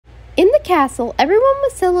In the castle, everyone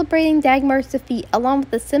was celebrating Dagmar's defeat along with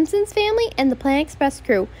the Simpsons family and the Planet Express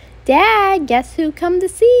crew. Dad, guess who come to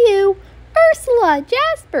see you? Ursula,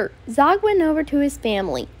 Jasper. Zog went over to his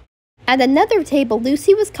family. At another table,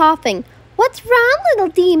 Lucy was coughing. What's wrong, little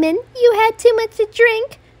demon? You had too much to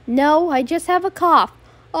drink? No, I just have a cough.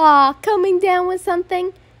 Aw, coming down with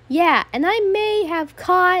something? Yeah, and I may have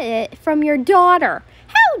caught it from your daughter.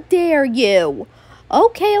 How dare you?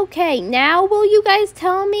 Okay, now will you guys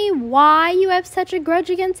tell me why you have such a grudge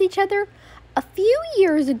against each other? A few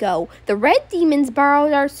years ago, the Red Demons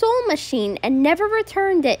borrowed our soul machine and never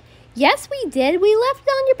returned it. Yes, we did. We left it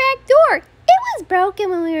on your back door. It was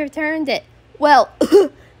broken when we returned it. Well,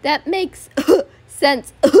 that makes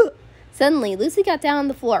sense. Suddenly, Lucy got down on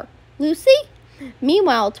the floor. Lucy?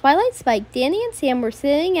 Meanwhile, Twilight, Spike, Danny, and Sam were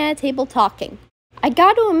sitting at a table talking. I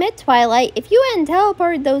got to admit, Twilight, if you hadn't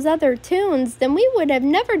teleported those other Toons, then we would have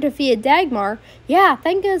never defeated Dagmar. Yeah,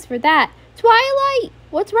 thank goodness for that. Twilight!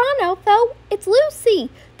 What's wrong, Elfo? It's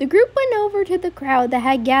Lucy! The group went over to the crowd that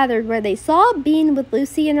had gathered where they saw Bean with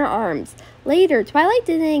Lucy in her arms. Later, Twilight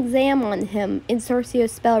did an exam on him in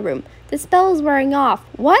Sorcio's spell room. The spell is wearing off.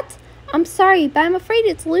 What? I'm sorry, but I'm afraid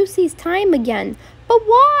it's Lucy's time again. But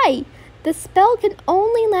why? The spell can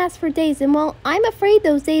only last for days, and well, I'm afraid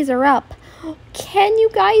those days are up. Can you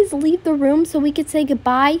guys leave the room so we could say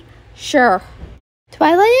goodbye? Sure.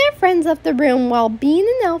 Twilight and her friends left the room while Bean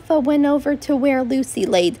and Alpha went over to where Lucy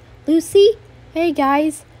laid. Lucy? Hey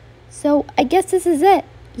guys. So, I guess this is it.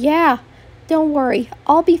 Yeah. Don't worry.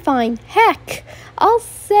 I'll be fine. Heck! I'll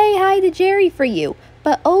say hi to Jerry for you.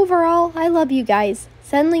 But overall, I love you guys.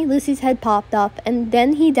 Suddenly, Lucy's head popped up, and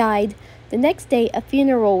then he died. The next day, a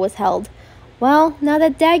funeral was held. Well, now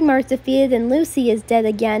that Dagmar's defeated and Lucy is dead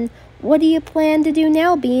again, what do you plan to do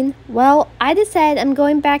now, Bean? Well, I decided I'm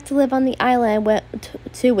going back to live on the island I went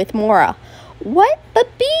to with Mora. What? But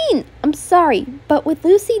Bean! I'm sorry, but with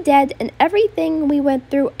Lucy dead and everything we went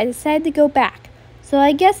through, I decided to go back. So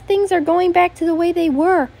I guess things are going back to the way they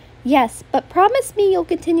were. Yes, but promise me you'll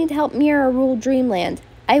continue to help Mira rule Dreamland.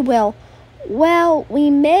 I will. Well, we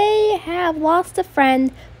may have lost a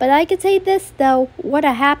friend, but I could say this, though. What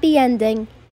a happy ending.